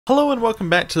Hello and welcome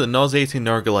back to the Nauseating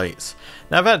Nurglites.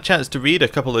 Now I've had a chance to read a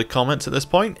couple of the comments at this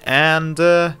point and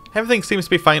everything seems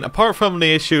to be fine apart from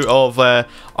the issue of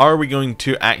are we going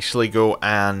to actually go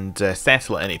and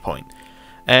settle at any point.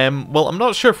 Well, I'm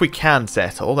not sure if we can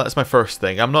settle, that's my first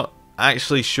thing. I'm not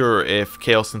actually sure if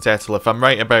Chaos can settle. If I'm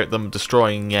right about them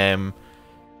destroying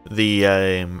the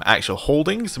actual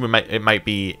holdings, it might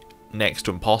be next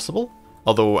to impossible.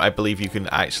 Although I believe you can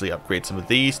actually upgrade some of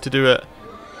these to do it.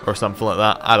 Or something like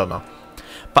that, I don't know.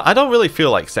 But I don't really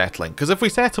feel like settling, because if we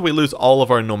settle we lose all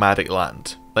of our nomadic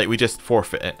land. Like, we just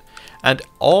forfeit it. And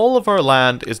all of our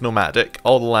land is nomadic,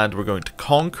 all the land we're going to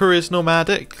conquer is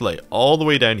nomadic, like all the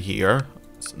way down here.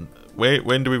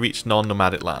 When do we reach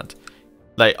non-nomadic land?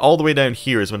 Like, all the way down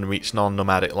here is when we reach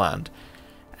non-nomadic land.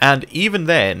 And even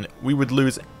then, we would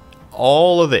lose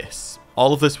all of this.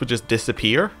 All of this would just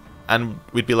disappear, and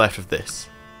we'd be left with this.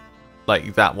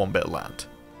 Like, that one bit of land.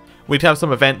 We'd have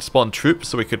some event spawn troops,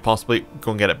 so we could possibly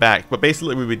go and get it back. But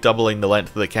basically, we'd be doubling the length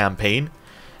of the campaign,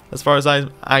 as far as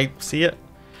I see it.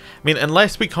 I mean,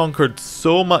 unless we conquered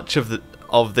so much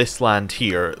of this land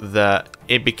here that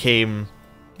it became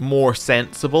more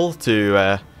sensible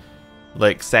to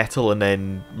like settle and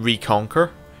then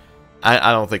reconquer,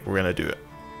 I don't think we're gonna do it.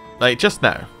 Like just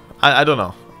now, I don't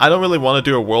know. I don't really want to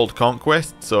do a world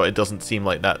conquest, so it doesn't seem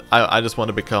like that. I just want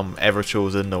to become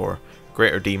Ever-Chosen or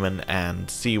Greater Demon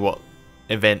and see what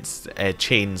events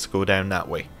chains go down that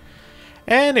way.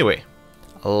 Anyway,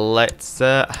 let's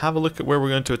have a look at where we're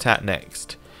going to attack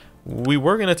next. We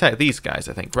were going to attack these guys,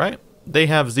 I think, right? They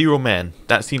have 0 men.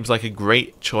 That seems like a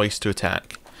great choice to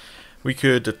attack. We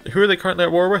could... Who are they currently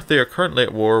at war with? They are currently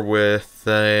at war with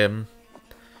the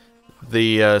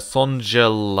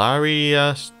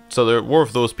Cagliari. So they're at war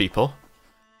with those people.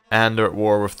 And they're at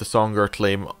war with the Songar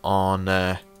claim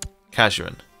on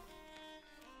Cagliari.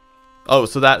 Oh,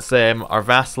 so that's our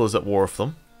vassal is at war with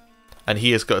them. And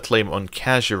he has got a claim on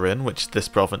Cagliari, which is this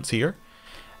province here.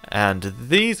 And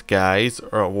these guys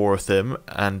are at war with him,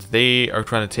 and they are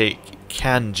trying to take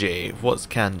Kanji. What's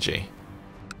Kanji?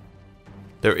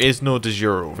 There is no de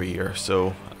jure over here,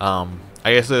 so I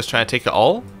guess they're just trying to take it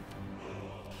all?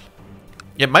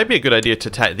 It might be a good idea to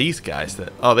attack these guys.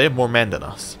 Oh, they have more men than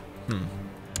us. I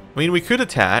mean, we could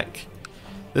attack.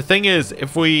 The thing is,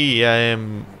 if we...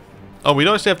 Oh, we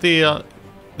don't actually have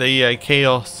the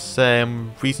Chaos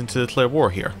reason to declare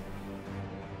war here.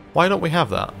 Why don't we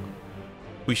have that?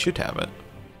 We should have it.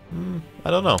 I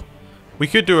don't know. We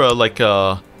could do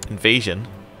a invasion.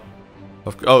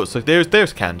 Oh, so there's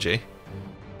Kanji.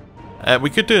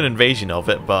 We could do an invasion of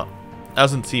it, but it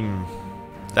doesn't seem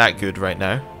that good right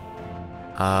now.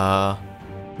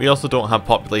 We also don't have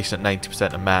population at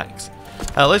 90% of max.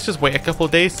 Let's just wait a couple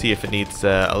of days, see if it needs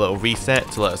a little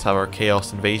reset to let us have our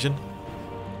Chaos invasion.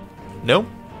 No?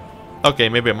 Okay,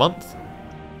 maybe a month.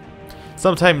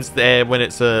 Sometimes when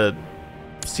it's a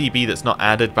CB that's not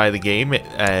added by the game, you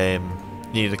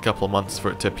need a couple of months for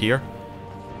it to appear.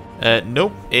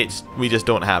 Nope, we just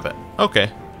don't have it.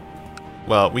 Okay.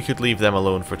 Well, we could leave them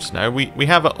alone for just now. We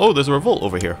have a... Oh, there's a revolt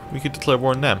over here. We could declare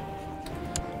war on them.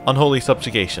 Unholy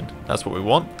subjugation. That's what we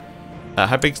want.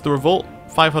 How big's the revolt?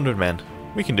 500 men.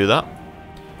 We can do that.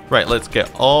 Right, let's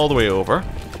get all the way over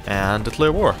and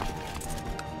declare war.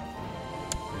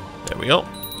 There we go.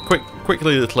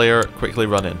 Quickly declare, quickly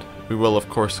run in. We will, of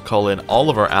course, call in all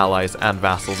of our allies and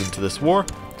vassals into this war,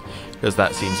 because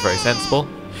that seems very sensible.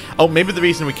 Oh, maybe the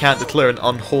reason we can't declare an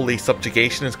unholy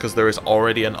subjugation is because there is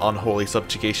already an unholy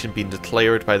subjugation being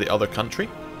declared by the other country.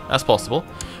 That's possible.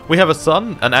 We have a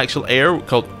son, an actual heir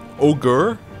called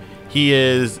Ogre. He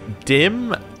is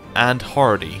dim and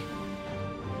hardy.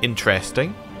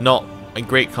 Interesting. Not a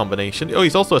great combination. Oh,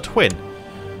 he's also a twin.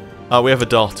 We have a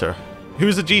daughter.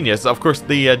 Who's a genius? Of course,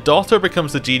 the daughter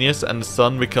becomes a genius and the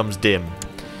son becomes dim.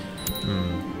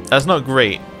 That's not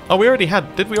great. Oh, we already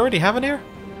had... Did we already have an heir?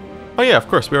 Oh yeah, of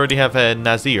course. We already have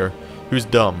Nazir, who's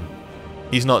dumb.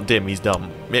 He's not dim, he's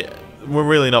dumb. We're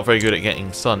really not very good at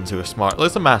getting sons who are smart.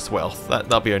 Let's amass wealth.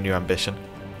 That'll be our new ambition.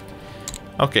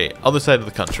 Okay, other side of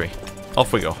the country.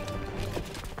 Off we go.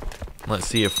 Let's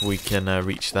see if we can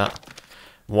reach that.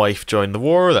 Wife joined the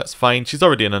war, that's fine. She's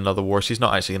already in another war. She's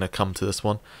not actually going to come to this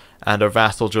one. And our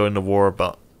vassal joined the war,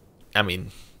 but, I mean,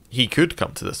 he could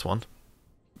come to this one.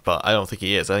 But I don't think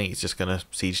he is. I think he's just going to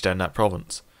siege down that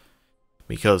province.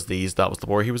 Because that was the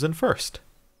war he was in first.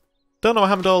 Don't know what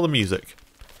happened to all the music.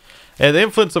 The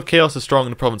influence of chaos is strong in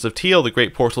the province of Teal. The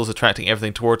Great Portal is attracting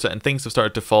everything towards it, and things have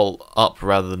started to fall up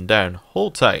rather than down.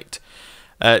 Hold tight.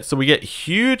 So we get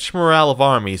huge morale of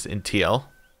armies in Teal.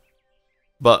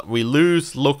 But we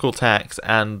lose local tax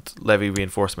and levy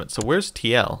reinforcement. So where's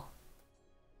TL?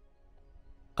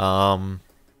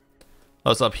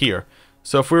 Oh, it's up here.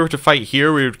 So if we were to fight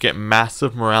here, we would get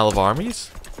massive morale of armies,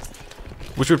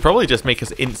 which would probably just make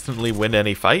us instantly win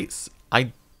any fights.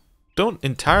 I don't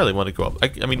entirely want to go up.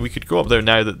 I mean, we could go up there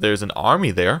now that there's an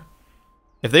army there.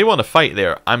 If they want to fight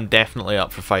there, I'm definitely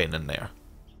up for fighting in there,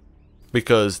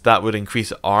 because that would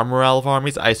increase our morale of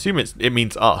armies. I assume it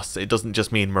means us. It doesn't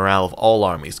just mean morale of all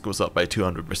armies goes up by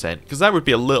 200%, because that would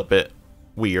be a little bit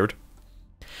weird.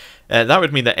 That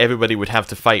would mean that everybody would have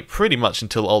to fight pretty much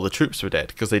until all the troops were dead,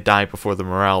 because they die before the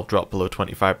morale dropped below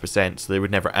 25%, so they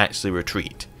would never actually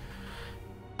retreat.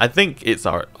 I think it's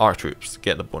our troops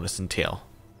get the bonus in tail.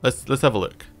 Let's have a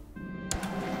look.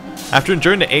 After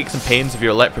enduring the aches and pains of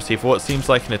your leprosy for what seems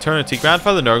like an eternity,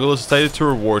 Grandfather Nurgle has decided to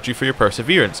reward you for your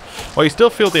perseverance. While you still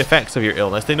feel the effects of your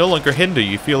illness, they no longer hinder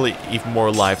you. You feel even more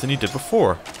alive than you did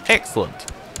before. Excellent.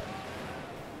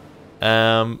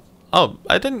 Oh,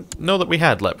 I didn't know that we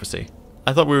had leprosy.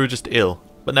 I thought we were just ill,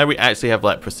 but now we actually have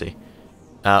leprosy,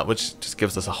 which just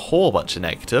gives us a whole bunch of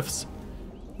negatives.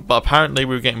 But apparently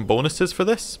we're getting bonuses for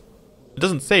this. It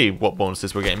doesn't say what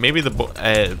bonuses we're getting. Maybe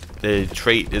the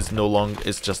trait is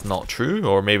just not true,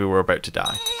 or maybe we're about to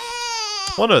die.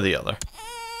 One or the other.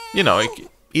 You know,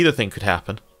 either thing could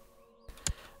happen.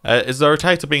 Is our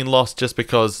title being lost just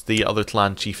because the other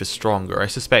clan chief is stronger? I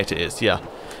suspect it is, yeah.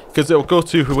 Because it will go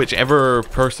to whichever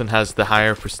person has the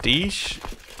higher prestige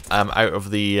out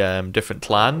of the different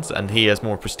clans, and he has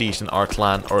more prestige than our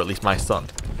clan, or at least my son.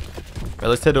 Right,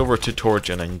 let's head over to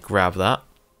Torgen and grab that.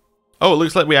 Oh, it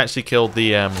looks like we actually killed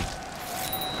the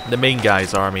main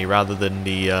guy's army rather than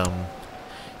the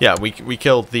yeah, we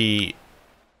killed the,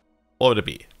 what would it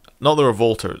be? Not the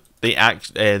Revolter.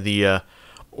 The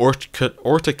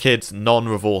Orta-Kid's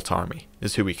non-revolt army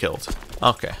is who we killed.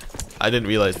 Okay. I didn't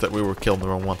realize that we were killing the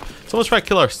wrong one. Someone's trying to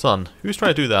kill our son. Who's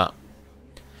trying to do that?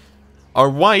 Our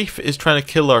wife is trying to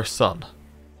kill our son.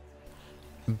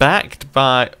 Backed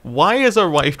by... Why is our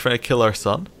wife trying to kill our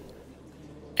son?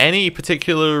 Any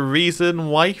particular reason,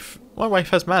 wife? My wife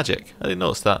has magic. I didn't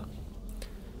notice that.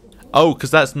 Oh,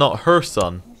 because that's not her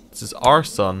son. This is our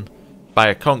son by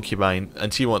a concubine,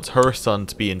 and she wants her son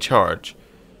to be in charge.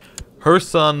 Her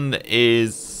son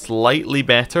is slightly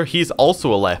better. He's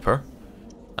also a leper.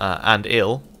 And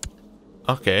ill.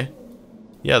 Okay.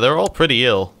 Yeah, they're all pretty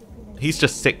ill. He's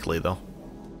just sickly, though.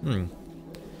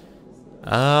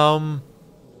 I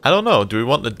don't know. Do we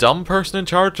want the dumb person in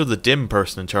charge or the dim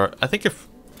person in charge? I think if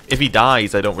he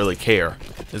dies, I don't really care,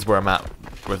 is where I'm at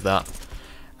with that.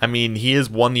 I mean, he is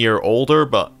 1 year older,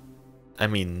 but, I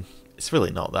mean, it's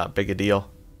really not that big a deal.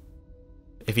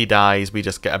 If he dies, we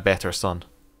just get a better son.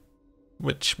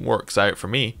 Which works out for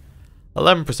me.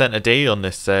 11% a day on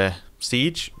this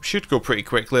siege should go pretty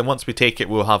quickly, and once we take it,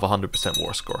 we'll have 100%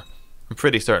 war score. I'm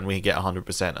pretty certain we get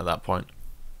 100% at that point.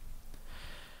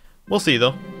 We'll see,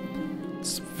 though.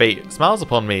 Fate smiles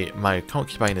upon me. My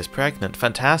concubine is pregnant.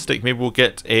 Fantastic. Maybe we'll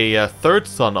get a third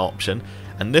son option,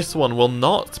 and this one will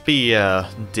not be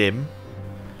dim.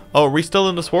 Oh, are we still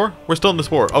in this war? We're still in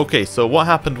this war. Okay, so what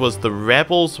happened was the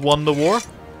rebels won the war.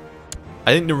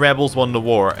 I think the rebels won the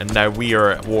war, and now we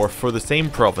are at war for the same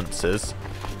provinces,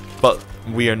 but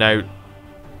we are now...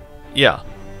 Yeah,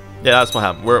 that's what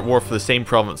happened. We're at war for the same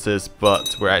provinces,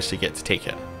 but we actually get to take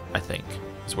it, I think,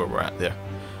 is where we're at there.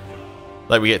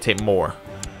 Like, we get to take more.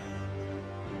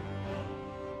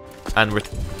 And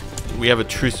we have a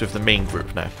truce with the main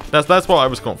group now. That's what I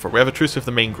was going for. We have a truce with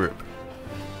the main group.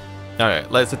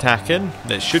 Alright, let's attack in.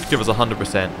 It should give us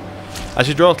 100%. As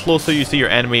you draw closer, you see your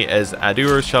enemy is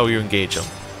Adurers. Shall you engage him?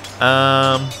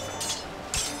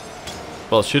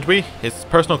 Well, should we? His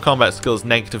personal combat skill is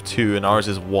 -2 and ours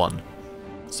is 1.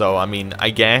 So, I mean, I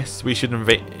guess we should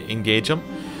engage him.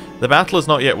 The battle is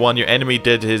not yet won. Your enemy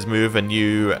did his move, and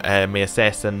you may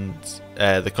assess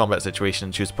the combat situation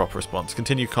and choose a proper response.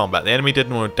 Continue combat. The enemy did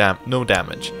no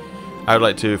damage. I would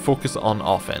like to focus on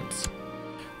offense.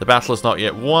 The battle is not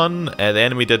yet won. The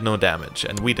enemy did no damage,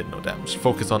 and we did no damage.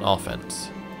 Focus on offense.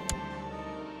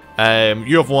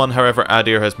 You have won, however,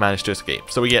 Adir has managed to escape.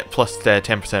 So we get plus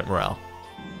 10% morale.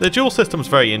 The duel system is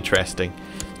very interesting.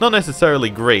 It's not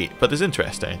necessarily great, but it's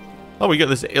interesting. Oh, we got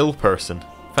this ill person.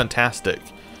 Fantastic.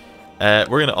 We're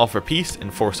going to offer peace,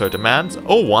 enforce our demands.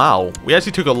 Oh, wow. We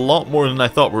actually took a lot more than I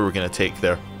thought we were going to take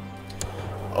there.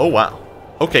 Oh, wow.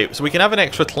 Okay, so we can have an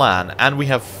extra clan, and we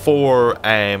have 4...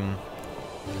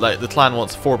 like, the clan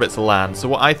wants 4 bits of land. So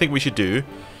what I think we should do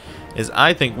is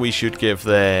I think we should give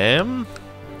them...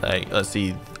 Like, let's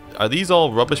see. Are these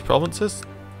all rubbish provinces?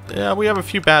 Yeah, we have a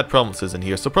few bad provinces in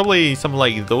here. So probably something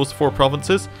like those 4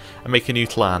 provinces and make a new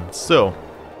clan. So,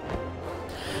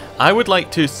 I would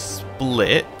like to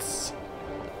split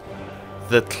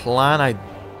the clan.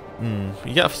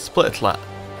 You gotta split a clan.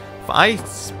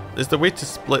 Is there a way to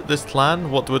split this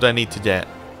clan? What would I need to get?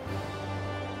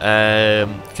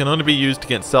 Can only be used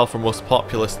against self or most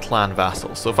populous clan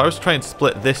vassals. So if I was to try and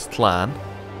split this clan,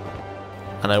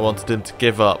 and I wanted him to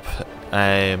give up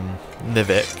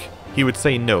Nivik, he would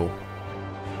say no.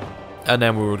 And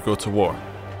then we would go to war.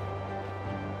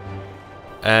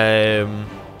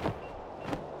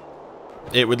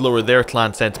 It would lower their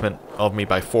clan sentiment of me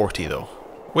by 40 though.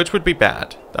 Which would be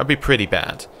bad. That would be pretty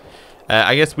bad.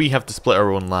 I guess we have to split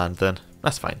our own land then.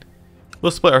 That's fine.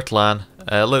 We'll split our clan.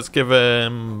 Let's give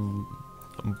him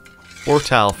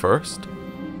Bortal first.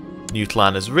 New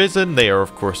clan has risen. They are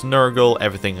of course Nurgle.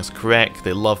 Everything is correct.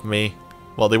 They love me.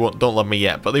 Well, they don't love me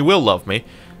yet, but they will love me.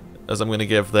 As I'm going to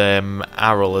give them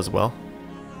Arrel as well.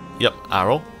 Yep,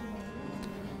 Arrel.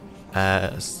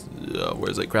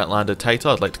 Where's it? Grant landed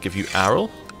title. I'd like to give you Arrel.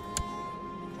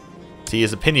 See,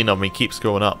 his opinion of me keeps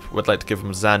going up. Would like to give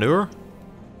him Zanur.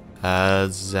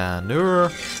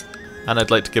 Zanur. And I'd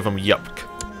like to give him Yupk.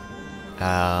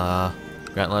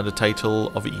 Grant landed title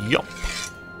of Yup.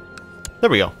 There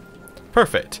we go.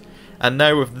 Perfect. And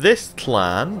now with this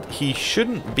clan,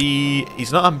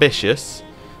 he's not ambitious.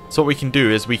 So what we can do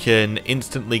is we can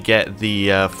instantly get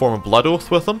the form of blood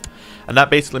oath with him. And that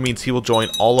basically means he will join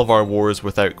all of our wars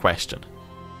without question.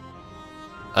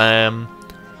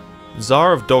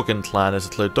 Tsar of Dogan clan has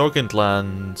declared Dogan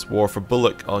clan's war for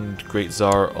Bullock on Great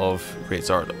Tsar of Great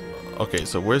Tsar. Okay,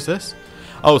 so where's this?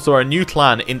 Oh, so our new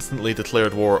clan instantly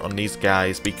declared war on these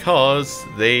guys because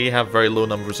they have very low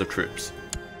numbers of troops.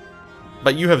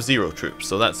 But you have 0 troops,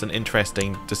 so that's an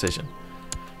interesting decision.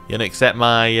 You gonna accept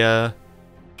my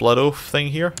blood oath thing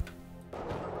here?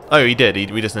 Oh, he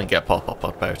did. We just didn't get a pop-up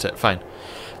about it. Fine.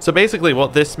 So basically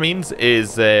what this means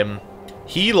is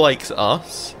he likes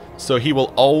us, so he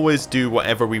will always do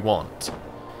whatever we want.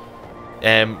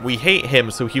 We hate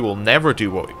him, so he will never do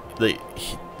what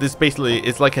this basically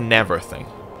is like a never thing.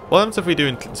 What happens if we do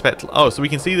inspect? Oh, so we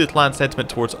can see the clan sentiment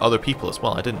towards other people as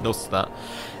well. I didn't notice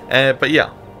that. But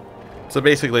yeah. So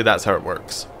basically that's how it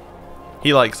works.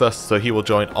 He likes us, so he will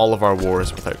join all of our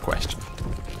wars without question.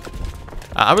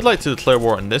 I would like to declare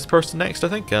war on this person next, I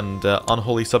think, and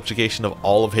unholy subjugation of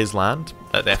all of his land.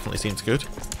 That definitely seems good.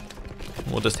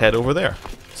 We'll just head over there.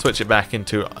 Switch it back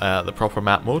into the proper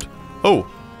map mode. Oh,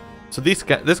 so this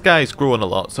guy's growing a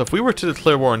lot. So if we were to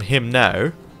declare war on him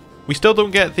now, we still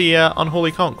don't get the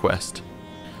unholy conquest.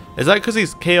 Is that because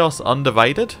he's chaos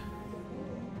undivided?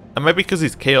 And maybe because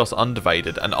he's chaos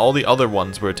undivided, and all the other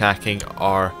ones we're attacking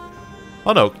are.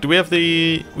 Oh no, do we have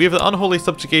the unholy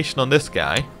subjugation on this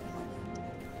guy?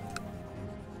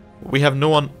 We have no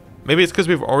one. Maybe it's because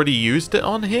we've already used it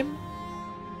on him?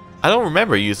 I don't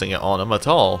remember using it on him at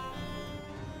all.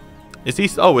 Is he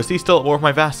still at war with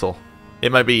my vassal?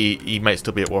 It might be, he might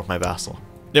still be at war with my vassal.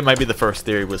 It might be the first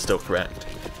theory was still correct.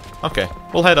 Okay,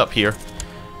 we'll head up here.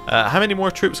 How many more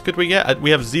troops could we get?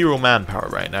 We have 0 manpower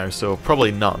right now, so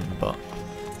probably none, but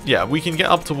yeah, we can get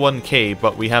up to 1k,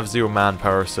 but we have 0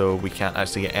 manpower, so we can't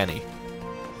actually get any.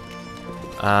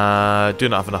 Do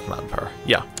not have enough manpower.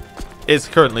 Yeah. Is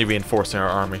currently reinforcing our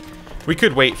army. We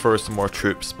could wait for some more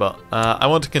troops, but I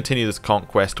want to continue this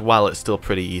conquest while it's still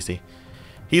pretty easy.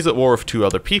 He's at war with 2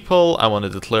 other people. I want to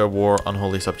declare war on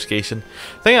holy subjugation.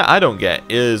 The thing I don't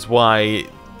get is why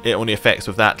it only affects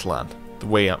with that clan. The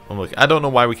way I'm looking, I don't know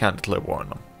why we can't declare war on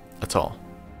them at all.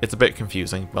 It's a bit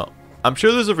confusing, but I'm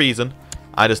sure there's a reason.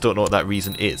 I just don't know what that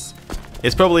reason is.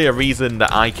 It's probably a reason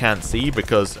that I can't see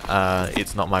because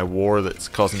it's not my war that's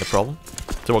causing the problem.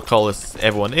 So we'll call this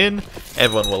everyone in.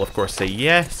 Everyone will of course say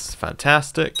yes.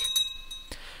 Fantastic.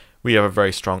 We have a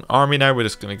very strong army now. We're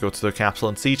just going to go to their capital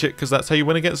and siege it because that's how you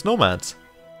win against nomads.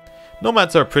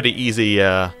 Nomads are pretty easy.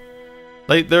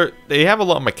 Like they have a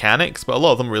lot of mechanics, but a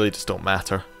lot of them really just don't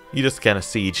matter. You just kind of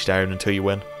siege down until you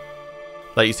win.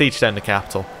 Like you siege down the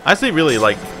capital. I actually really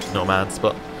like nomads,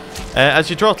 but as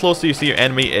you draw closer, you see your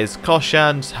enemy is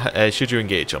Koshan. Should you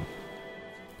engage him?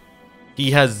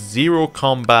 He has 0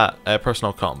 combat,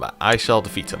 personal combat. I shall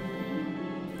defeat him.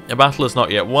 A battle is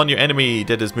not yet won. Your enemy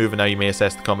did his move and now you may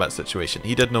assess the combat situation.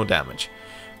 He did no damage.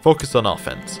 Focus on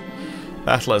offense.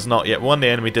 Battle is not yet won. The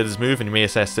enemy did his move and you may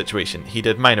assess the situation. He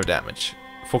did minor damage.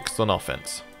 Focus on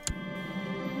offense.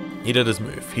 He did his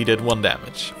move. He did 1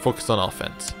 damage. Focus on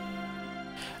offense.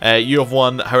 You have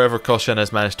won. However, Koshan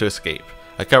has managed to escape.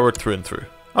 A coward through and through.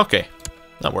 Okay.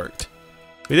 That worked.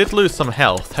 We did lose some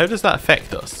health. How does that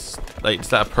affect us? Like, is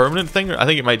that a permanent thing? Or I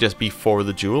think it might just be for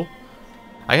the duel.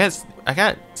 I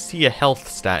can't see a health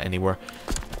stat anywhere.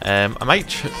 I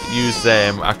might use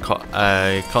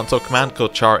a console command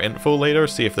called char info later,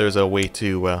 see if there's a way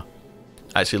to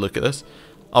actually look at this.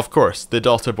 Of course, the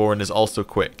daughter born is also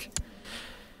quick.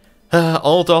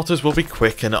 All daughters will be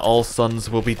quick and all sons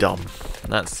will be dumb.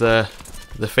 That's the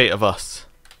fate of us.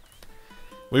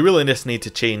 We really just need to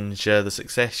change the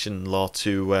succession law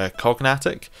to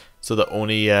cognatic so that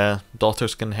only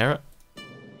daughters can inherit.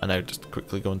 And now just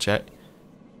quickly go and check.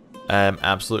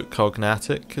 Absolute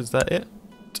cognatic, is that it?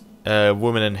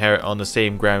 Women inherit on the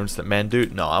same grounds that men do.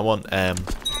 No, I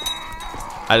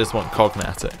just want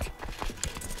cognatic.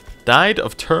 Died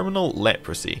of terminal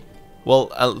leprosy.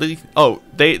 Well, at least... Oh,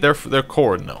 they're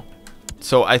corn, though.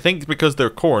 So I think because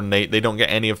they're corn, they don't get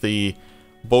any of the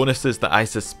bonuses that I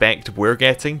suspect we're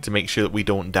getting to make sure that we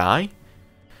don't die.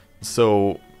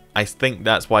 So I think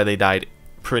that's why they died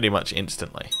pretty much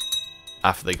instantly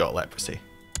after they got leprosy.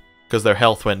 Because their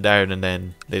health went down and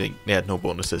then they had no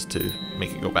bonuses to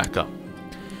make it go back up.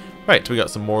 Right, we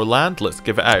got some more land. Let's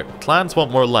give it out. Clans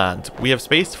want more land. We have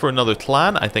space for another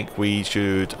clan. I think we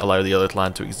should allow the other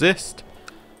clan to exist.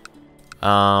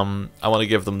 I want to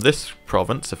give them this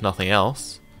province, if nothing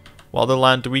else. What other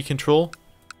land do we control?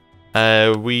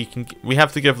 We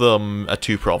have to give them a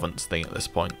 2-province thing at this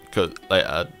point, cause like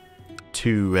a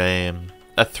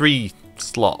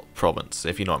 3-slot province,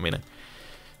 if you know what I mean.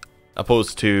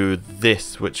 Opposed to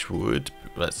this, which would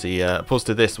opposed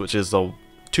to this, which is a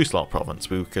 2-slot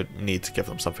province, we could need to give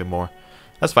them something more.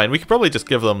 That's fine. We could probably just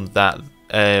give them that.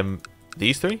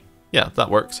 These 3. Yeah,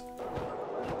 that works.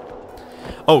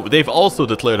 Oh, they've also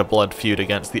declared a blood feud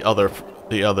against the other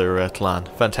clan.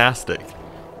 Fantastic.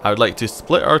 I would like to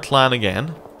split our clan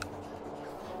again.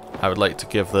 I would like to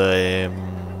give the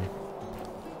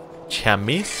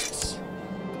Chamists.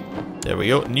 There we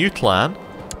go. New clan.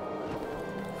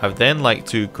 I would then like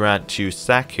to grant you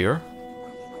Sakir.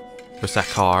 Or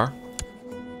Sakar.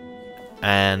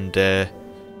 And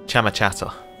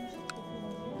Chamachata.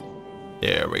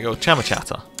 There we go.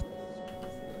 Chamachata.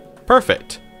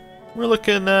 Perfect. We're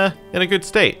looking in a good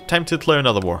state. Time to declare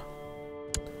another war.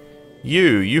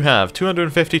 You have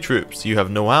 250 troops. You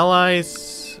have no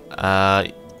allies.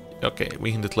 Okay,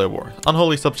 we can declare war.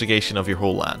 Unholy subjugation of your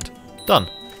whole land. Done.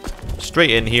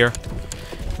 Straight in here.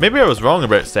 Maybe I was wrong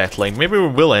about settling. Maybe we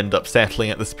will end up settling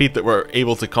at the speed that we're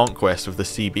able to conquest with the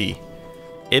CB.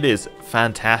 It is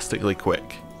fantastically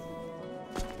quick.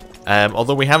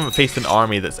 Although we haven't faced an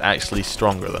army that's actually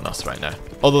stronger than us right now.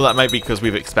 Although that might be because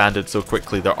we've expanded so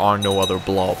quickly there are no other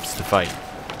blobs to fight.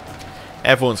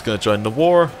 Everyone's going to join the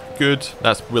war. Good.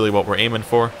 That's really what we're aiming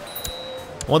for.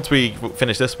 Once we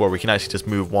finish this war, we can actually just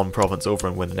move one province over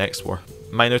and win the next war.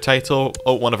 Minor title.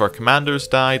 Oh, one of our commanders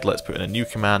died. Let's put in a new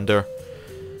commander.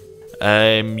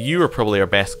 You are probably our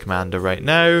best commander right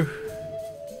now.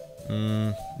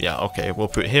 Yeah, okay. We'll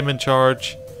put him in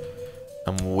charge.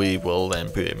 And we will then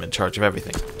put him in charge of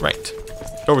everything. Right.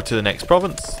 Over to the next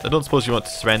province. I don't suppose you want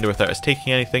to surrender without us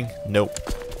taking anything? Nope.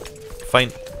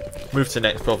 Fine. Move to the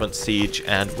next province, siege,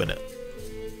 and win it.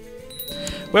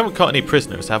 We haven't caught any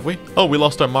prisoners, have we? Oh, we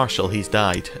lost our marshal. He's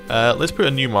died. Let's put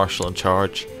a new marshal in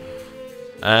charge.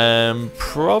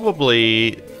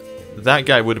 Probably that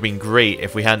guy would have been great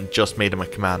if we hadn't just made him a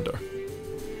commander.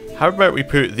 How about we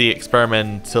put the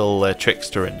experimental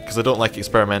trickster in? Because I don't like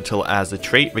experimental as a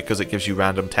trait because it gives you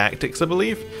random tactics, I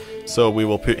believe. So we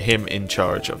will put him in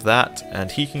charge of that. And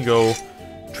he can go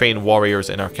train warriors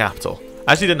in our capital.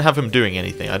 I actually didn't have him doing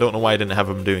anything. I don't know why I didn't have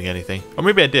him doing anything. Or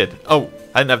maybe I did. Oh,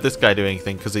 I didn't have this guy doing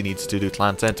anything because he needs to do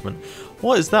clan sentiment.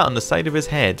 What is that on the side of his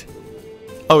head?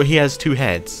 Oh, he has 2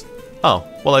 heads. Oh,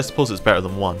 well I suppose it's better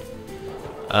than one.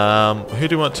 Who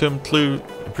do you want to improve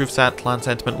clan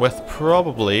sentiment with?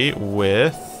 Probably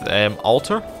with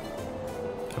Alter.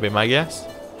 That'd be my guess.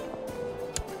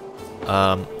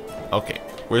 Okay,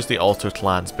 where's the Alter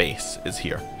clan's base? Is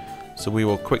here. So we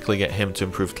will quickly get him to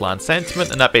improve clan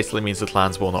sentiment, and that basically means the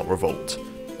clans will not revolt.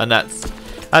 And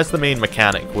that's the main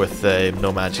mechanic with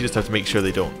nomads. You just have to make sure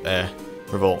they don't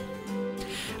revolt.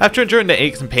 After enduring the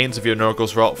aches and pains of your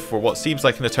Nurgle's rot for what seems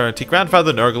like an eternity,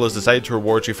 Grandfather Nurgle has decided to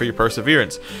reward you for your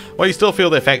perseverance. While you still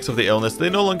feel the effects of the illness, they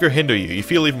no longer hinder you. You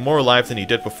feel even more alive than you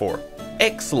did before.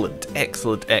 Excellent,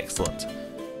 excellent, excellent.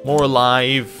 More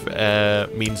alive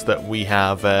means that we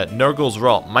have Nurgle's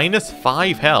rot,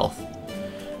 -5 health,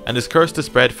 and is cursed to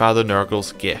spread Father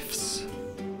Nurgle's gifts.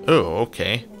 Oh,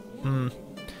 okay.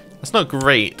 That's not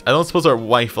great. I don't suppose our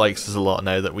wife likes us a lot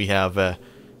now that we have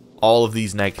all of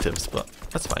these negatives, but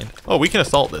that's fine. Oh, we can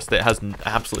assault this. That has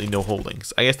absolutely no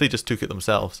holdings. I guess they just took it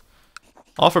themselves.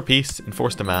 Offer peace,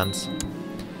 enforce demands.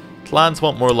 Clans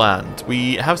want more land.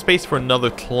 We have space for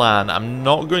another clan. I'm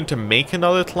not going to make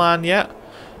another clan yet.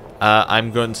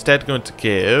 I'm instead going to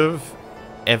give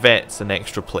Evets an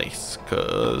extra place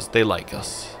because they like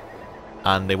us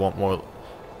and they want more.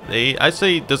 They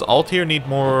actually, does Altair need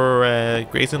more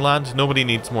grazing land? Nobody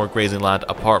needs more grazing land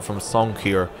apart from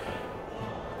Songkier.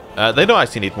 They don't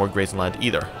actually need more grazing land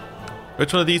either.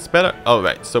 Which one of these is better? Oh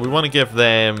right, so we want to give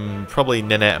them probably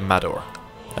Ninette and Mador.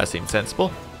 That seems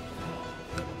sensible.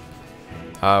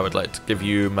 I would like to give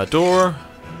you Mador.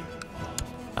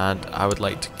 And I would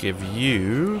like to give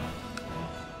you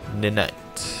Ninette.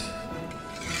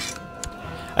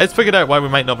 I just figured out why we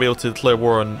might not be able to declare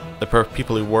war on the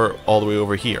people who were all the way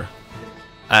over here.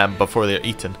 Before they're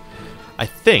eaten. I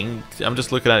think, I'm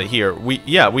just looking at it here, we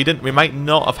might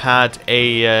not have had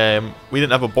a, we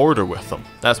didn't have a border with them.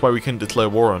 That's why we couldn't declare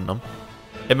war on them.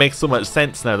 It makes so much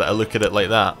sense now that I look at it like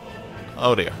that.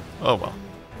 Oh dear, oh well.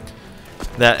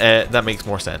 That makes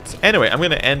more sense. Anyway, I'm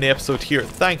going to end the episode here.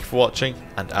 Thank you for watching,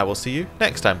 and I will see you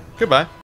next time. Goodbye.